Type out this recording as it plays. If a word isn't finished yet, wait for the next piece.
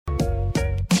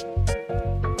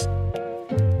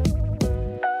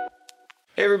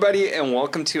Hey, everybody, and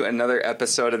welcome to another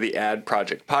episode of the Ad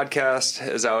Project Podcast.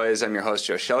 As always, I'm your host,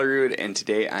 Joe Schellerud, and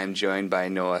today I'm joined by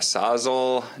Noah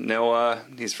Sazel. Noah,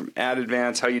 he's from Ad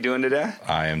Advance. How you doing today?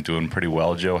 I am doing pretty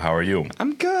well, Joe. How are you?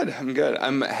 I'm good.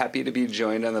 I'm happy to be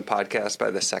joined on the podcast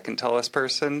by the second tallest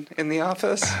person in the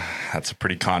office. That's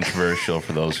pretty controversial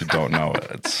for those who don't know.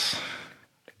 It's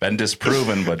been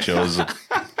disproven, but Joe's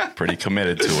pretty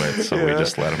committed to it, so we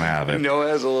just let him have it. Noah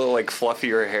has a little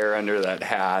fluffier hair under that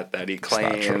hat that he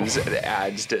claims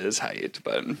adds to his height,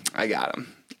 but I got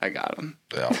him.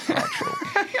 Yeah, not true.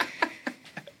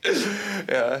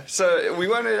 Yeah, so we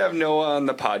wanted to have Noah on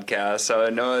the podcast. So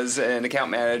Noah's an account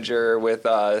manager with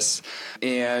us,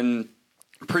 and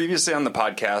previously on the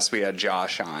podcast we had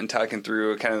Josh on talking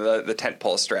through kind of the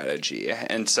tentpole strategy.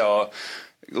 And so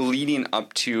leading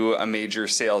up to a major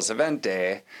sales event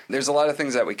day, there's a lot of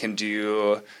things that we can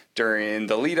do during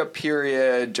the lead up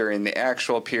period, during the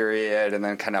actual period, and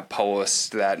then kind of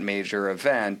post that major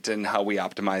event and how we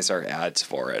optimize our ads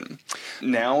for it.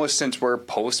 Now, since we're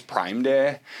post Prime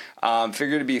Day,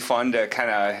 figured it'd be fun to kind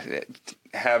of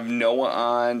have Noah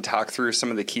on, talk through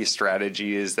some of the key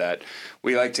strategies that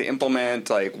we like to implement,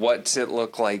 like what's it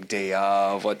look like day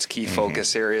of, what's key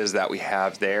focus areas that we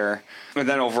have there. And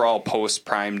then overall post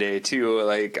Prime Day too,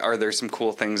 are there some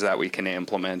cool things that we can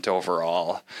implement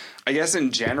overall? I guess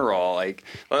in general,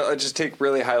 let's just take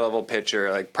really high level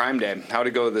picture, Prime Day, how'd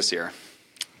it go this year?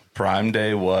 Prime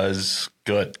Day was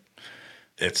good.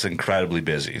 It's incredibly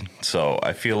busy. So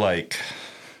I feel like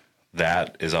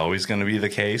that is always going to be the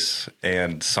case.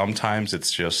 And sometimes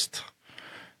it's just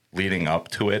leading up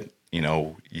to it. You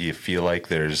know, you feel like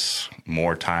there's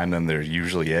more time than there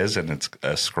usually is, and it's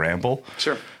a scramble.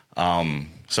 Sure.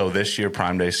 So this year,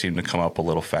 Prime Day seemed to come up a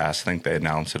little fast. I think they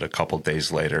announced it a couple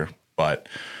days later. But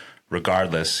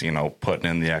regardless, putting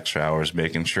in the extra hours,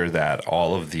 making sure that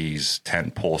all of these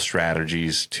tentpole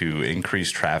strategies to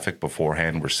increase traffic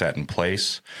beforehand were set in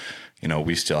place.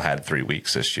 We still had 3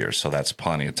 weeks this year, so that's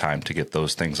plenty of time to get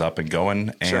those things up and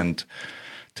going. Sure. And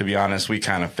to be honest, we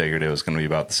kind of figured it was going to be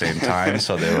about the same time.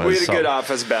 So there was we had a good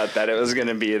office bet that it was going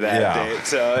to be that date.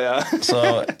 So, yeah.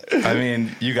 So, I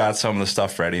mean, you got some of the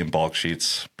stuff ready in bulk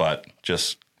sheets, but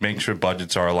just making sure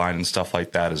budgets are aligned and stuff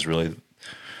like that is really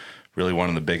one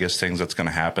of the biggest things that's going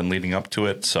to happen leading up to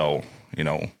it. So,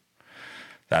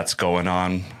 that's going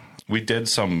on. We did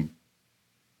some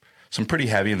pretty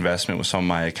heavy investment with some of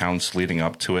my accounts leading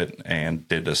up to it and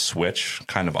did a switch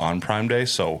kind of on Prime Day.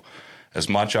 So as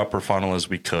much upper funnel as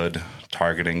we could,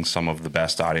 targeting some of the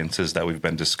best audiences that we've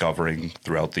been discovering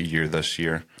throughout the year this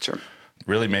year. Sure.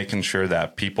 Really making sure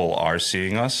that people are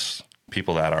seeing us,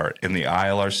 people that are in the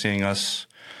aisle are seeing us,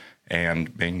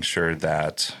 and making sure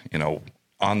that,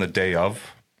 on the day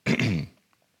of,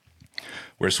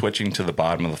 we're switching to the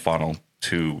bottom of the funnel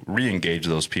to re-engage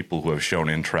those people who have shown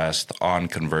interest on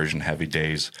conversion-heavy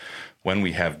days when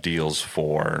we have deals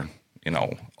for,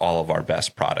 all of our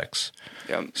best products.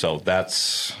 Yep. So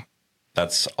that's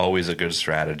always a good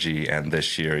strategy. And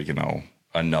this year,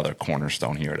 another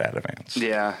cornerstone here at Ad Advance.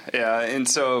 Yeah. And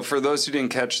so for those who didn't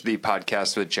catch the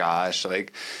podcast with Josh,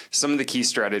 some of the key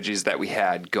strategies that we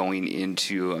had going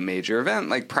into a major event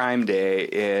like Prime Day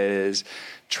is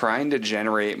trying to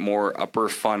generate more upper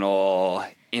funnel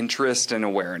interest and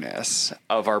awareness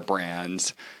of our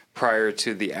brands prior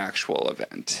to the actual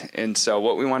event. And so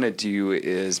what we want to do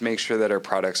is make sure that our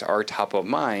products are top of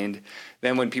mind.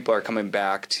 Then when people are coming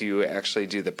back to actually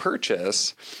do the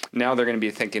purchase, now they're going to be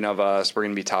thinking of us. We're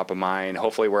going to be top of mind.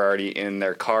 Hopefully we're already in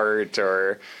their cart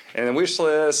or in the wish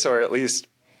list, or at least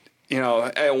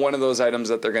one of those items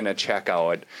that they're going to check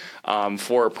out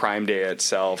for Prime Day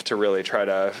itself, to really try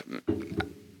to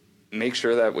make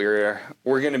sure that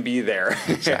we're going to be there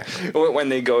exactly when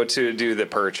they go to do the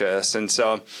purchase. And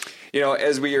so,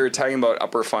 as we were talking about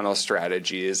upper funnel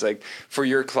strategies, for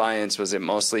your clients, was it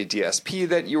mostly DSP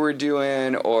that you were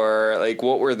doing, or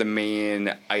what were the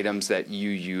main items that you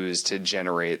used to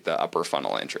generate the upper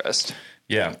funnel interest?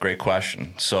 Yeah, great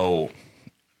question. So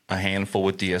a handful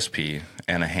with DSP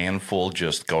and a handful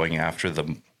just going after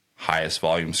the highest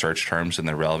volume search terms in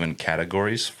the relevant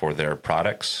categories for their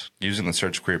products, using the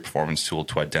Search Query Performance tool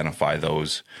to identify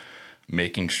those,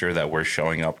 making sure that we're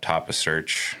showing up top of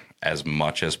search as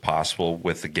much as possible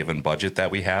with the given budget that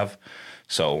we have.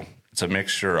 So it's a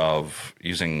mixture of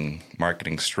using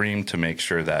Marketing Stream to make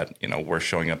sure that, we're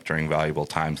showing up during valuable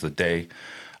times of the day.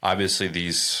 Obviously,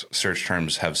 these search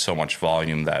terms have so much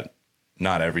volume that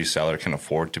not every seller can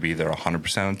afford to be there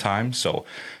 100% of the time. So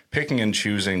picking and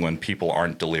choosing when people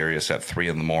aren't delirious at 3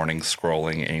 a.m,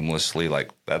 scrolling aimlessly,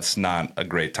 that's not a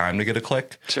great time to get a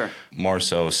click. Sure. More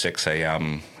so 6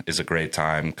 a.m. is a great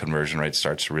time. Conversion rate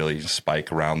starts to really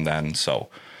spike around then. So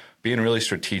being really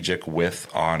strategic with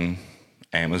on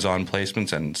Amazon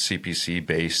placements and CPC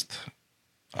based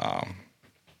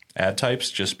ad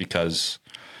types, just because,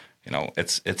 you know,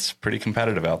 it's pretty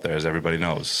competitive out there, as everybody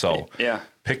knows. So yeah,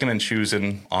 picking and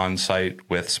choosing on site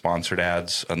with sponsored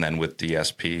ads, and then with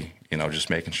DSP, you know, just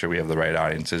making sure we have the right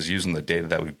audiences, using the data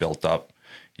that we've built up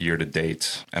year to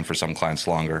date, and for some clients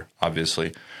longer,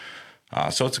 obviously.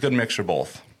 So it's a good mixture of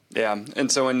both. Yeah. And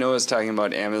so when Noah's talking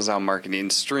about Amazon Marketing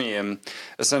Stream,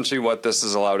 essentially what this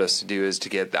has allowed us to do is to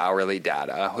get the hourly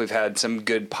data. We've had some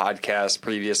good podcasts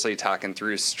previously talking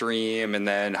through Stream and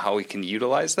then how we can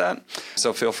utilize that.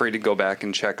 So feel free to go back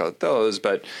and check out those.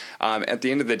 But at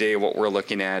the end of the day, what we're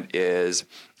looking at is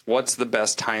what's the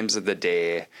best times of the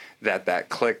day that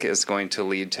click is going to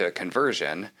lead to a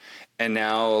conversion. And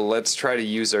now let's try to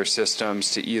use our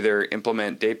systems to either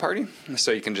implement day party,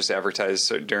 so you can just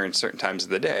advertise during certain times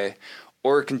of the day,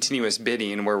 or continuous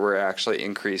bidding, where we're actually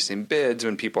increasing bids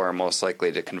when people are most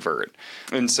likely to convert.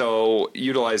 And so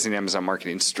utilizing Amazon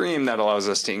Marketing Stream, that allows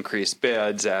us to increase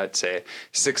bids at, say,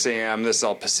 6 a.m. This is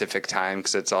all Pacific time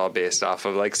because it's all based off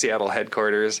of like Seattle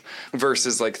headquarters,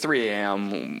 versus like 3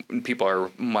 a.m. when people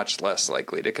are much less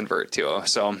likely to convert to.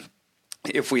 So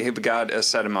if we have got a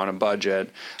set amount of budget,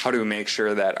 how do we make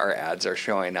sure that our ads are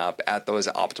showing up at those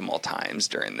optimal times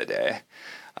during the day?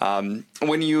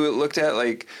 When you looked at,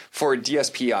 like, for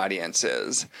DSP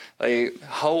audiences, like,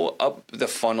 how up the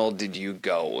funnel did you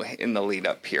go in the lead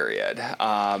up period?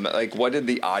 Like, what did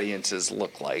the audiences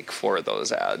look like for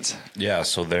those ads? Yeah,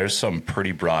 so there's some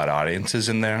pretty broad audiences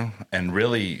in there, and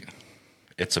really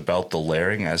it's about the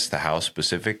layering as to how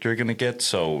specific you're going to get.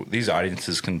 So these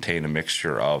audiences contain a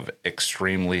mixture of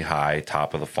extremely high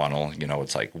top of the funnel. You know,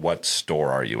 it's like, what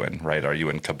store are you in, right? Are you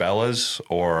in Cabela's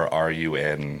or are you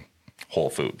in Whole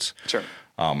Foods? Sure.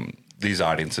 These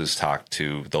audiences talk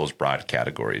to those broad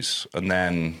categories, and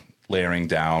then layering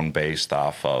down based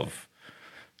off of,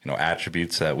 you know,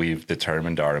 attributes that we've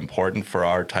determined are important for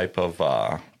our type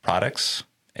of products,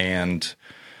 and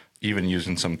even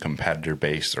using some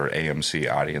competitor-based or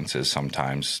AMC audiences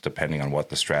sometimes, depending on what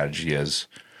the strategy is.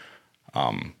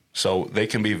 So they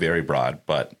can be very broad,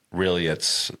 but really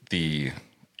it's the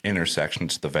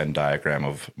intersections, the Venn diagram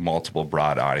of multiple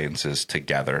broad audiences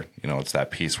together. You know, it's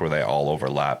that piece where they all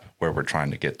overlap, where we're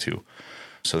trying to get to.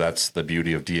 So that's the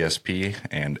beauty of DSP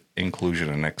and inclusion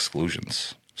and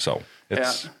exclusions. So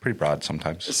it's pretty broad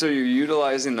sometimes. So you're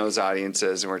utilizing those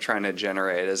audiences, and we're trying to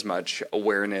generate as much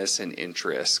awareness and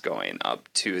interest going up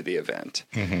to the event.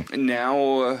 Mm-hmm.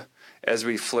 Now, as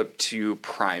we flip to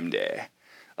Prime Day,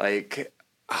 like,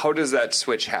 how does that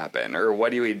switch happen, or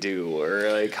what do we do,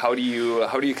 or like how do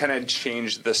you kind of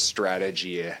change the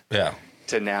strategy? Yeah.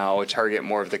 To now target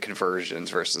more of the conversions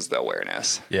versus the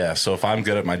awareness? Yeah, so if I'm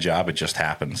good at my job, it just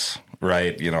happens,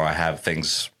 right? You know, I have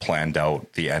things planned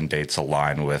out. The end dates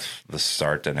align with the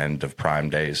start and end of Prime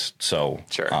days. So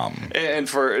sure. And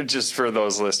for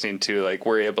those listening too, like,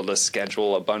 we're able to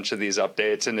schedule a bunch of these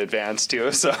updates in advance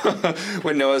too. So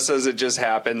when Noah says it just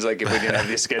happens, like, if we didn't have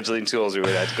these scheduling tools, we would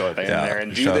have to go in there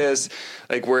and do this.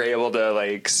 Like, we're able to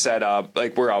like set up,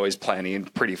 like, we're always planning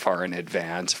pretty far in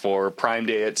advance for Prime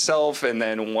Day itself. And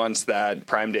then once that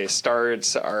Prime Day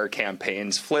starts, our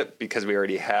campaigns flip because we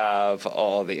already have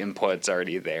all the inputs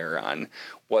already there on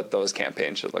what those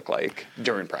campaigns should look like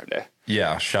during Prime Day.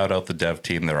 Yeah, shout out the dev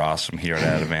team. They're awesome here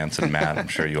at Advance and Matt. I'm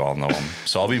sure you all know them.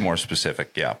 So I'll be more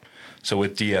specific. Yeah. So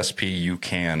with DSP, you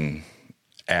can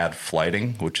add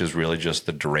flighting, which is really just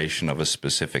the duration of a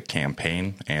specific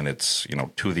campaign, and it's, you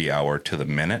know, to the hour, to the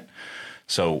minute.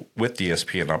 So with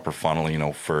DSP and upper funnel, you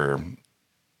know, for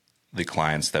the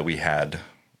clients that we had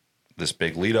this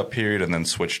big lead up period and then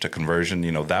switched to conversion,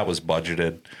 you know, that was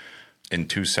budgeted in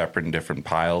two separate and different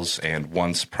piles. And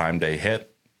once Prime Day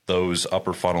hit, those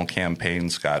upper funnel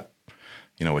campaigns got,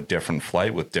 you know, a different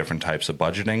flight with different types of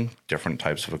budgeting, different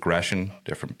types of aggression,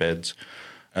 different bids.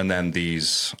 And then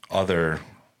these other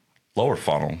lower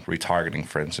funnel retargeting,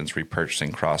 for instance,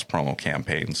 repurchasing cross promo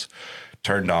campaigns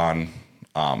turned on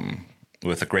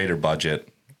with a greater budget,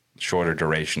 shorter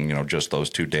duration, you know, just those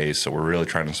 2 days. So we're really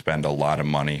trying to spend a lot of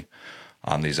money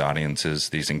on these audiences,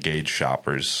 these engaged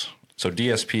shoppers. So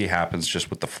DSP happens just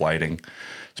with the flighting.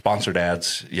 Sponsored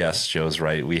ads, yes, Joe's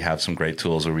right. We have some great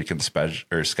tools where we can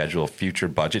schedule future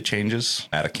budget changes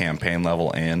at a campaign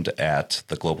level and at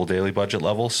the global daily budget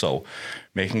level. So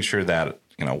making sure that,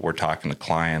 you know, we're talking to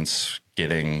clients,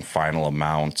 getting final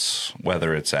amounts,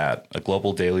 whether it's at a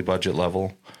global daily budget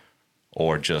level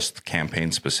or just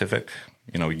campaign specific.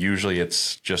 You know, usually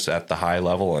it's just at the high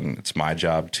level, and it's my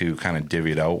job to kind of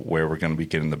divvy it out where we're going to be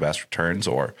getting the best returns,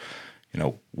 or,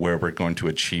 where we're going to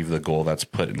achieve the goal that's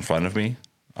put in front of me.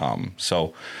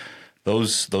 So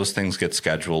those things get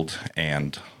scheduled,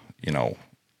 and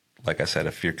like I said,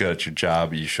 if you're good at your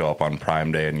job, you show up on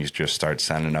Prime Day and you just start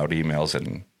sending out emails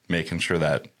and making sure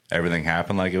that everything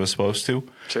happened like it was supposed to.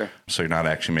 Sure. So you're not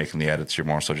actually making the edits, you're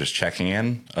more so just checking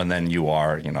in, and then you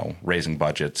are, raising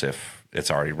budgets if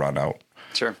it's already run out.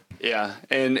 Sure. Yeah.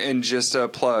 And just a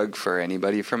plug for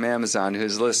anybody from Amazon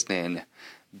who's listening.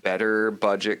 Better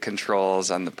budget controls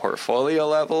on the portfolio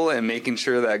level and making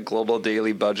sure that global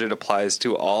daily budget applies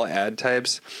to all ad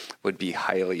types would be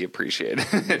highly appreciated.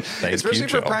 Especially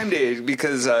for Prime Day,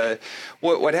 because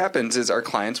what happens is our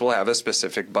clients will have a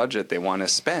specific budget they want to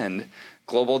spend.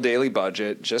 Global daily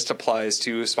budget just applies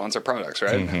to sponsor products,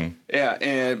 right? Mm-hmm.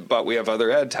 Yeah, but we have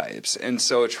other ad types. And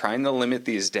so trying to limit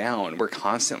these down, we're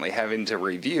constantly having to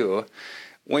review.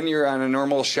 When you're on a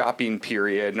normal shopping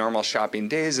period, normal shopping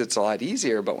days, it's a lot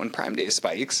easier. But when Prime Day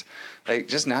spikes, like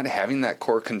just not having that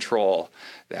core control,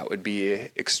 that would be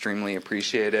extremely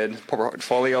appreciated.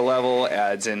 Portfolio level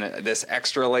adds in this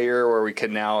extra layer where we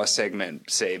can now segment,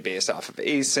 say, based off of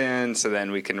ASIN. So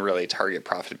then we can really target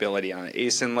profitability on an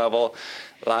ASIN level.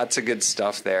 Lots of good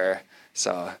stuff there.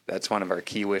 So that's one of our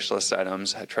key wish list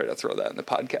items. I try to throw that in the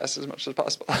podcast as much as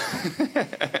possible.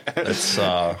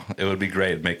 It would be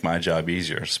great. It'd make my job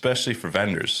easier, especially for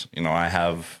vendors.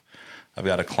 I've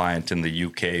got a client in the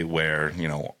UK where,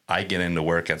 I get into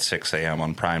work at 6 a.m.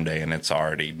 on Prime Day and it's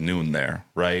already noon there,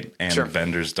 right? And sure.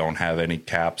 Vendors don't have any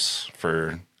caps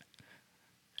for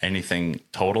anything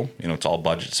total. It's all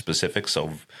budget specific.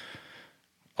 So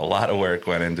a lot of work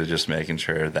went into just making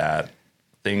sure that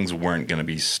things weren't going to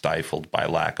be stifled by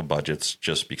lack of budgets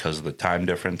just because of the time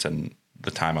difference and the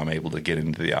time I'm able to get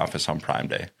into the office on Prime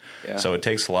Day. Yeah. So it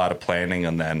takes a lot of planning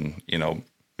and then,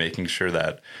 making sure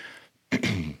that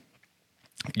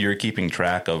you're keeping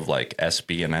track of like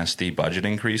SB and SD budget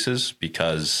increases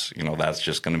because, that's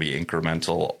just going to be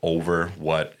incremental over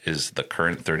what is the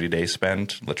current 30-day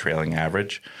spend, the trailing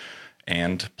average.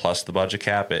 And plus the budget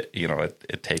cap, it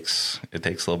takes a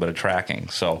little bit of tracking.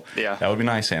 So yeah, that would be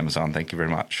nice, Amazon. Thank you very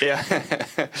much. Yeah.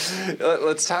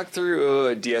 Let's talk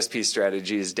through DSP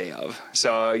strategies day of.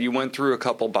 So you went through a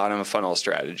couple bottom of funnel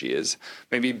strategies.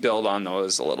 Maybe build on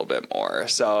those a little bit more.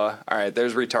 So, all right,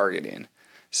 there's retargeting.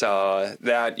 So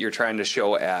that you're trying to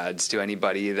show ads to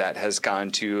anybody that has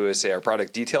gone to, say, our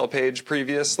product detail page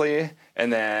previously,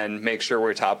 and then make sure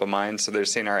we're top of mind so they're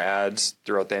seeing our ads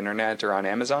throughout the internet or on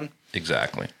Amazon.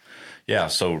 Exactly. Yeah.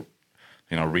 So,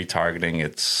 retargeting,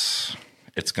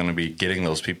 it's going to be getting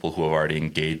those people who have already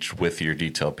engaged with your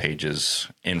detail pages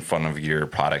in front of your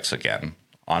products again.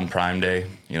 On Prime Day,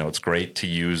 it's great to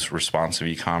use responsive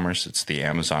e-commerce. It's the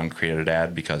Amazon created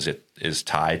ad because it is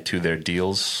tied to their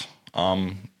deals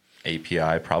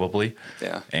API probably.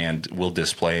 Yeah. And will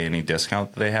display any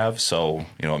discount that they have. So,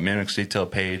 a mimics detail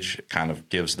page kind of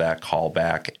gives that call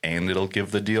back and it'll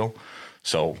give the deal.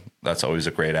 So that's always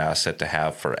a great asset to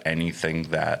have for anything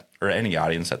or any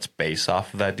audience that's based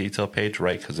off of that detail page,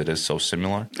 right? Because it is so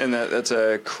similar. And that's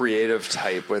a creative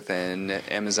type within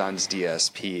Amazon's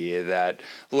DSP that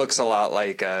looks a lot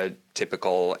like a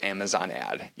typical Amazon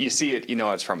ad. You see it,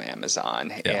 it's from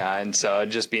Amazon. Yeah. And so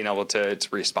just being able to,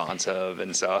 it's responsive.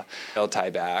 And so it'll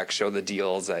tie back, show the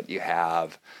deals that you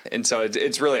have. And so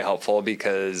it's really helpful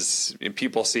because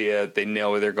people see it, they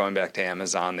know they're going back to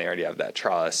Amazon, they already have that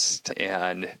trust,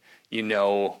 and you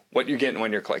know what you're getting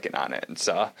when you're clicking on it. And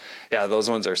so, yeah, those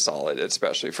ones are solid,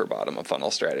 especially for bottom of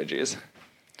funnel strategies.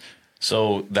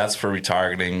 So that's for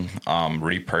retargeting.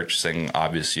 Repurchasing,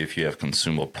 obviously, if you have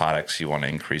consumable products, you want to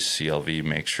increase CLV,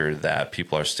 make sure that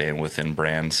people are staying within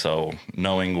brand. So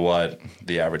knowing what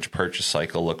the average purchase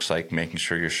cycle looks like, making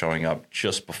sure you're showing up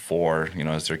just before,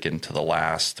 as they're getting to the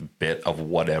last bit of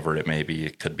whatever it may be.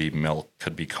 It could be milk,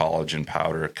 could be collagen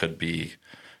powder, it could be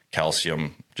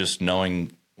calcium. Just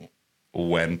knowing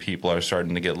when people are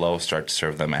starting to get low, start to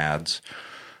serve them ads.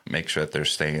 Make sure that they're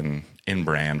staying in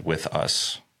brand with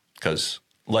us. Because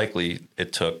likely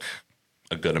it took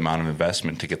a good amount of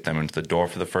investment to get them into the door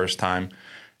for the first time,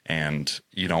 and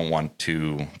you don't want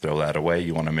to throw that away.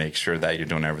 You want to make sure that you're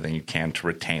doing everything you can to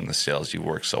retain the sales you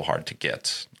worked so hard to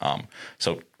get.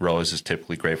 So ROAS is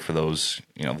typically great for those,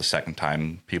 the second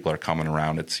time people are coming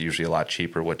around. It's usually a lot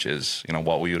cheaper, which is,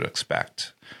 what we would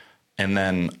expect. And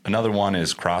then another one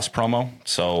is cross promo.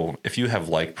 So if you have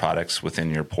like products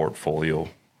within your portfolio,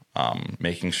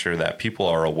 making sure that people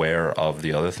are aware of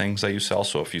the other things that you sell.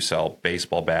 So if you sell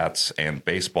baseball bats and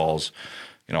baseballs,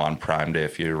 on Prime Day,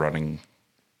 if you're running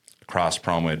cross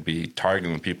promo, it'd be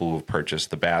targeting the people who have purchased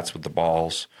the bats with the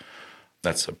balls,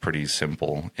 that's a pretty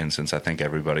simple instance. I think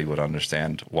everybody would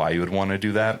understand why you would want to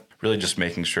do that. Really just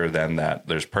making sure then that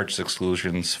there's purchase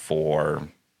exclusions for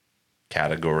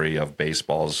category of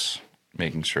baseballs,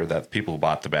 making sure that people who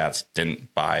bought the bats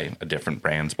didn't buy a different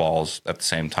brand's balls at the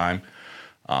same time.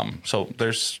 So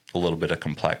there's a little bit of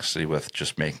complexity with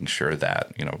just making sure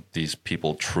that, these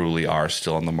people truly are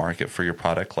still in the market for your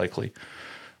product likely.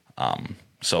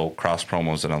 So cross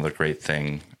promo is another great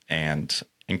thing, and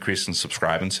increase in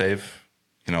subscribe and save.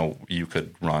 You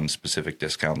could run specific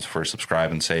discounts for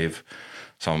subscribe and save.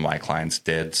 Some of my clients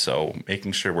did. So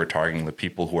making sure we're targeting the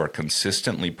people who are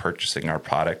consistently purchasing our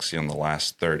products in the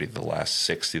last 30, the last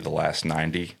 60, the last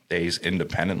 90 days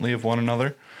independently of one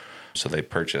another. So they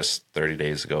purchased 30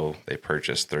 days ago, they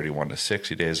purchased 31 to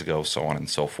 60 days ago, so on and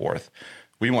so forth.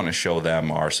 We want to show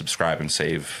them our subscribe and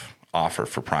save offer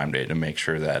for Prime Day to make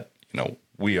sure that,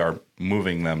 we are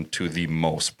moving them to the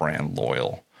most brand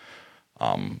loyal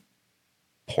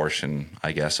portion,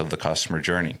 I guess, of the customer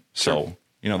journey. Sure.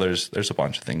 So, there's a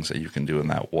bunch of things that you can do in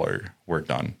that we're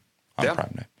done on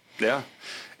Prime Day. Yeah.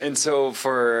 And so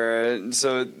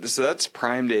so that's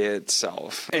Prime Day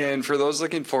itself. And for those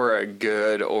looking for a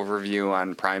good overview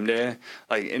on Prime Day,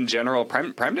 like in general,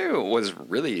 Prime Day was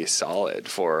really solid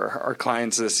for our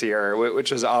clients this year,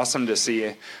 which was awesome to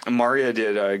see.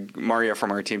 Maria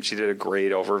from our team, she did a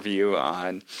great overview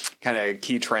on kind of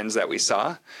key trends that we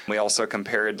saw. We also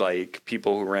compared like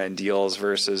people who ran deals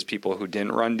versus people who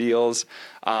didn't run deals.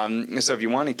 So if you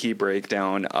want a key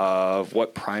breakdown of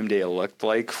what Prime Day looked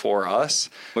like for us,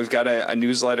 we've got a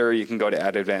newsletter. You can go to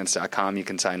adadvance.com. You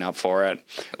can sign up for it.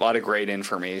 A lot of great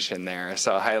information there.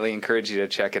 So I highly encourage you to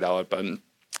check it out. But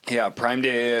yeah, Prime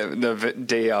Day, the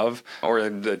day of, or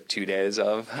the 2 days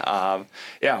of,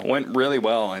 went really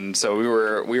well. And so we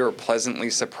were pleasantly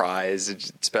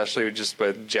surprised, especially just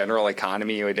with general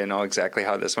economy. We didn't know exactly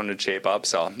how this one would shape up.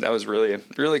 So that was really,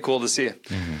 really cool to see.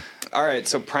 Mm-hmm. All right,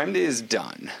 so Prime Day is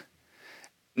done.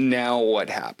 Now what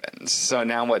happens? So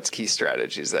now what's key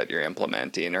strategies that you're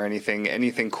implementing, or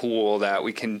anything cool that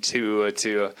we can do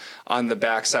to on the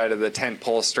backside of the tent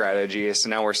pole strategy? So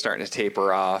now we're starting to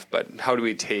taper off, but how do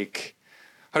we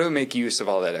make use of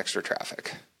all that extra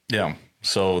traffic? Yeah,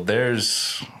 so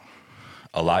there's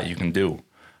a lot you can do,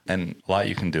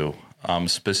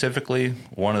 specifically,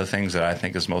 one of the things that I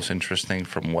think is most interesting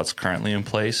from what's currently in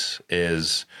place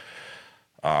is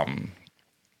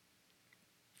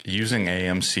using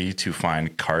AMC to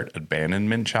find cart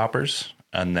abandonment shoppers,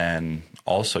 and then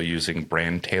also using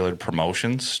brand tailored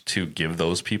promotions to give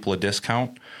those people a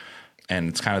discount. And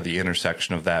it's kind of the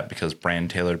intersection of that, because brand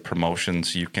tailored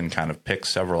promotions, you can kind of pick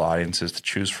several audiences to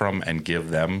choose from and give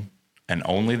them and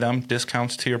only them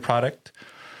discounts to your product.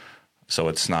 So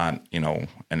it's not,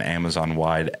 an Amazon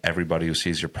wide, everybody who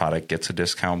sees your product gets a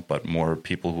discount, but more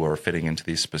people who are fitting into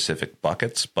these specific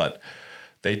buckets. But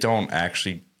they don't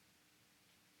actually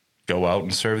go out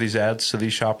and serve these ads to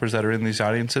these shoppers that are in these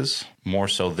audiences. More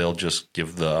so, they'll just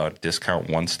give the discount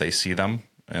once they see them.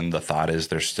 And the thought is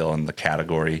they're still in the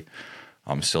category,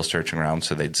 still searching around,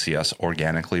 so they'd see us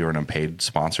organically or in a paid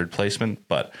sponsored placement.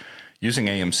 But using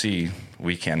AMC,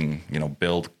 we can,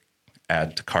 build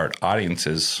add to cart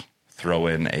audiences, throw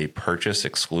in a purchase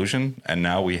exclusion, and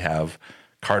now we have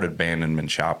cart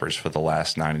abandonment shoppers for the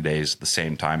last 90 days, the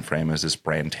same time frame as this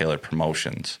brand tailored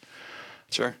promotions.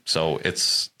 Sure. So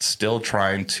it's still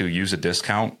trying to use a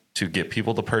discount to get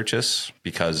people to purchase,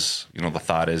 because, the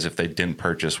thought is if they didn't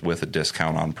purchase with a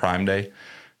discount on Prime Day,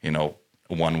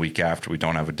 1 week after we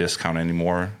don't have a discount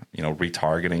anymore,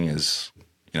 retargeting is,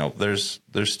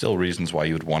 there's still reasons why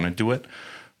you would want to do it,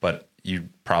 but you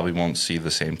probably won't see the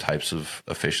same types of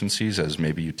efficiencies as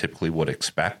maybe you typically would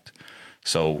expect.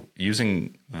 So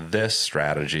using this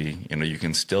strategy, you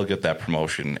can still get that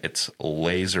promotion. It's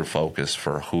laser focused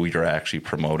for who you're actually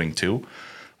promoting to.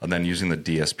 And then using the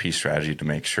DSP strategy to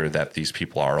make sure that these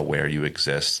people are aware you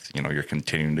exist. You're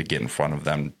continuing to get in front of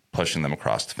them, pushing them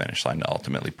across the finish line to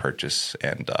ultimately purchase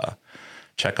and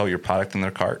check out your product in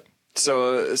their cart.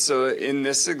 So in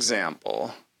this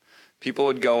example, people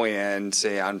would go in,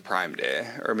 say, on Prime Day,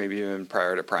 or maybe even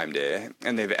prior to Prime Day,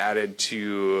 and they've added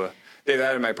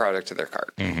my product to their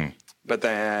cart, mm-hmm. but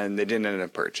then they didn't end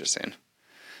up purchasing.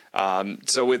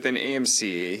 So within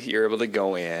AMC, you're able to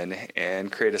go in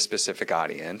and create a specific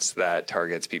audience that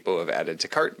targets people who have added to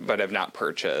cart but have not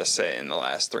purchased, say, in the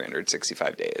last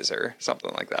 365 days or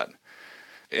something like that.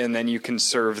 And then you can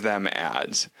serve them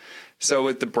ads. So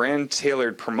with the brand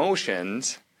tailored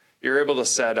promotions, you're able to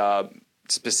set up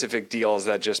specific deals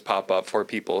that just pop up for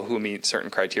people who meet certain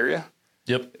criteria.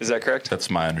 Yep. Is that correct? That's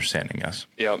my understanding, yes.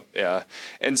 Yep. Yeah.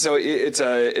 And so it's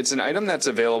an item that's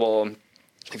available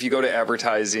if you go to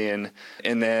advertising,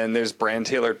 and then there's brand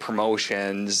tailored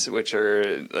promotions, which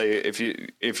are like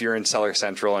if you're in Seller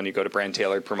Central and you go to brand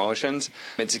tailored promotions,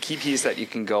 it's a key piece that you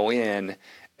can go in,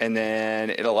 and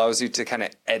then it allows you to kind of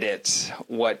edit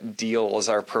what deals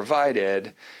are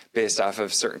provided based off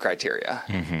of certain criteria.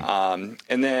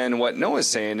 And then what Noah's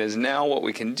saying is now what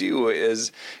we can do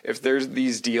is if there's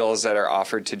these deals that are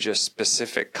offered to just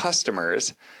specific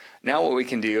customers, now what we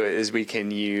can do is we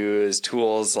can use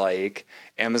tools like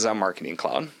Amazon Marketing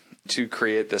Cloud to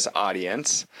create this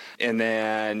audience, and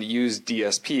then use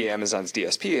DSP, Amazon's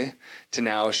DSP, to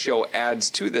now show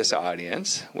ads to this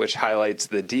audience, which highlights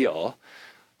the deal.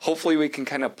 Hopefully we can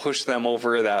kind of push them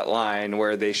over that line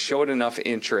where they showed enough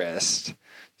interest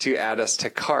to add us to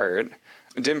cart,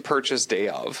 didn't purchase day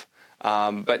of.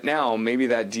 But now maybe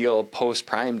that deal post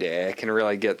Prime Day, I can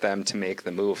really get them to make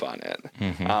the move on it.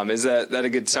 Is that a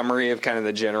good summary of kind of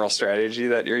the general strategy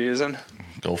that you're using?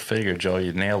 Go figure, Joe.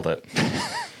 You nailed it.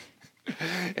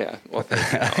 Yeah. Well,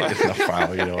 thank you. The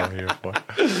file you know what I'm here for.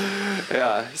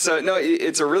 Yeah. So no,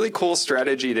 it's a really cool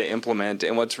strategy to implement.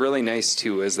 And what's really nice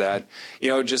too is that,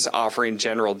 just offering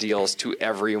general deals to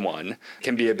everyone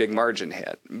can be a big margin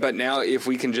hit. But now if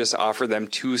we can just offer them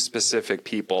to specific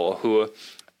people who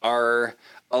are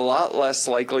a lot less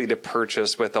likely to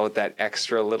purchase without that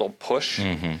extra little push,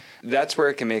 that's where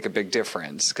it can make a big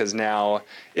difference. Because now,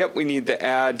 we need the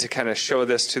ad to kind of show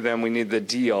this to them. We need the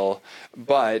deal.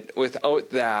 But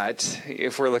without that,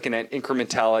 if we're looking at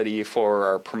incrementality for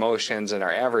our promotions and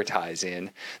our advertising,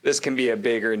 this can be a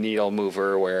bigger needle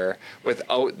mover where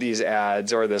without these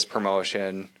ads or this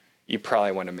promotion, you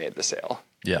probably wouldn't have made the sale.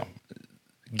 Yeah.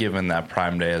 Given that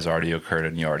Prime Day has already occurred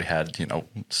and you already had,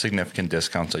 significant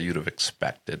discounts that you'd have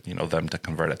expected, them to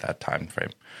convert at that time frame.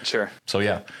 Sure. So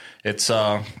yeah, it's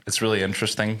really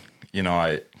interesting.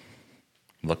 I'm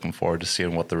looking forward to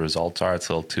seeing what the results are. It's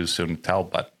a little too soon to tell,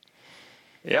 but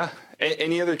yeah.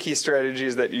 Any other key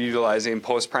strategies that you're utilizing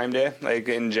post Prime Day, like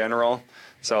in general?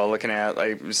 So looking at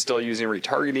like still using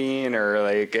retargeting or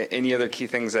like any other key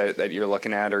things that you're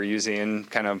looking at or using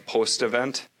kind of post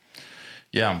event?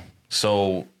 Yeah.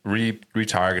 So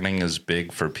retargeting is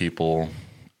big for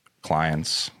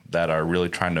clients that are really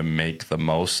trying to make the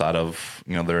most out of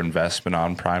their investment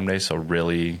on Prime Day. So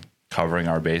really covering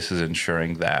our bases,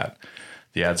 ensuring that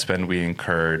the ad spend we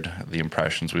incurred, the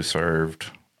impressions we served,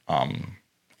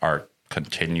 are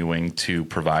continuing to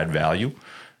provide value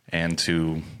and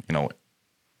to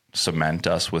cement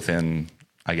us within,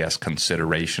 I guess,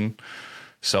 consideration.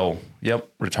 So,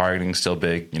 retargeting is still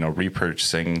big,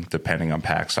 repurchasing, depending on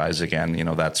pack size, again,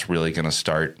 that's really going to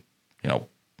start,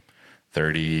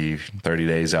 30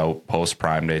 days out post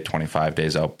Prime Day, 25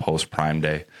 days out post Prime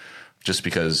Day, just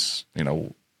because,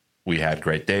 we had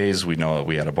great days. We know that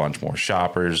we had a bunch more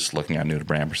shoppers looking at new to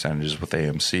brand percentages with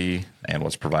AMC and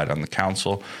what's provided on the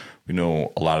council. We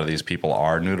know a lot of these people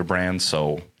are new to brand.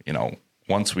 So,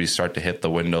 once we start to hit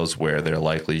the windows where they're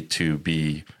likely to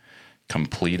be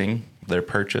completing their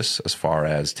purchase as far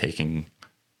as taking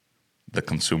the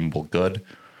consumable good,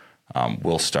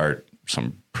 we'll start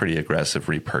some pretty aggressive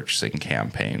repurchasing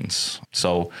campaigns.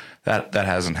 So that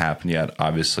hasn't happened yet.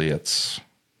 Obviously, it's,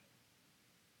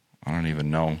 I don't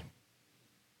even know,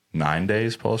 9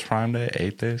 days post Prime Day,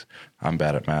 8 days. I'm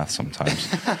bad at math sometimes.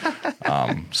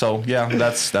 So yeah,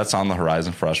 that's on the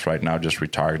horizon for us right now. Just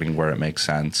retargeting where it makes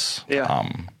sense. Yeah.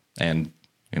 And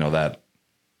that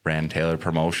brand tailored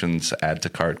promotions, add to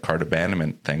cart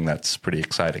abandonment thing, that's pretty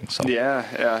exciting. So yeah.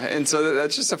 And so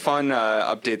that's just a fun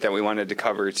update that we wanted to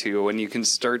cover too. When you can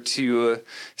start to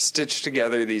stitch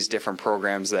together these different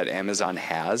programs that Amazon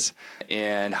has,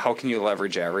 and how can you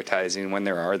leverage advertising when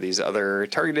there are these other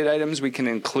targeted items we can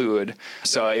include.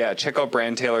 So yeah, check out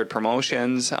brand tailored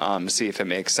promotions, see if it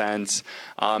makes sense.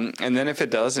 And then if it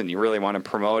doesn't, you really want to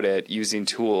promote it using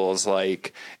tools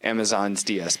like Amazon's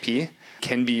DSP.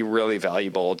 Can be really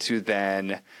valuable to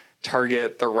then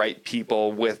target the right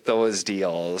people with those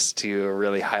deals to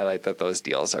really highlight that those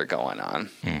deals are going on.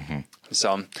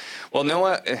 So, well,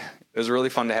 Noah, it was really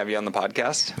fun to have you on the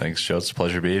podcast. Thanks, Joe. It's a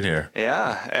pleasure being here.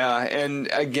 Yeah. And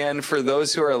again, for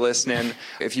those who are listening,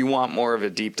 if you want more of a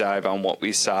deep dive on what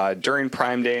we saw during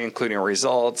Prime Day, including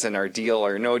results and our deal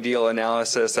or no deal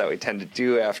analysis that we tend to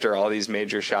do after all these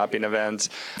major shopping events,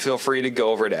 feel free to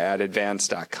go over to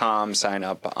adadvance.com, sign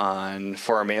up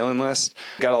for our mailing list.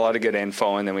 Got a lot of good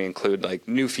info, and then we include like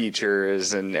new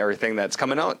features and everything that's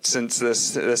coming out since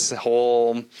this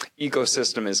whole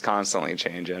ecosystem is constantly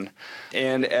changing.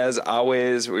 And as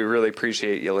always, we really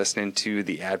appreciate you listening to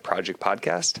the Ad Project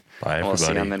Podcast. Bye, everybody. We'll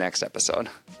see you on the next episode.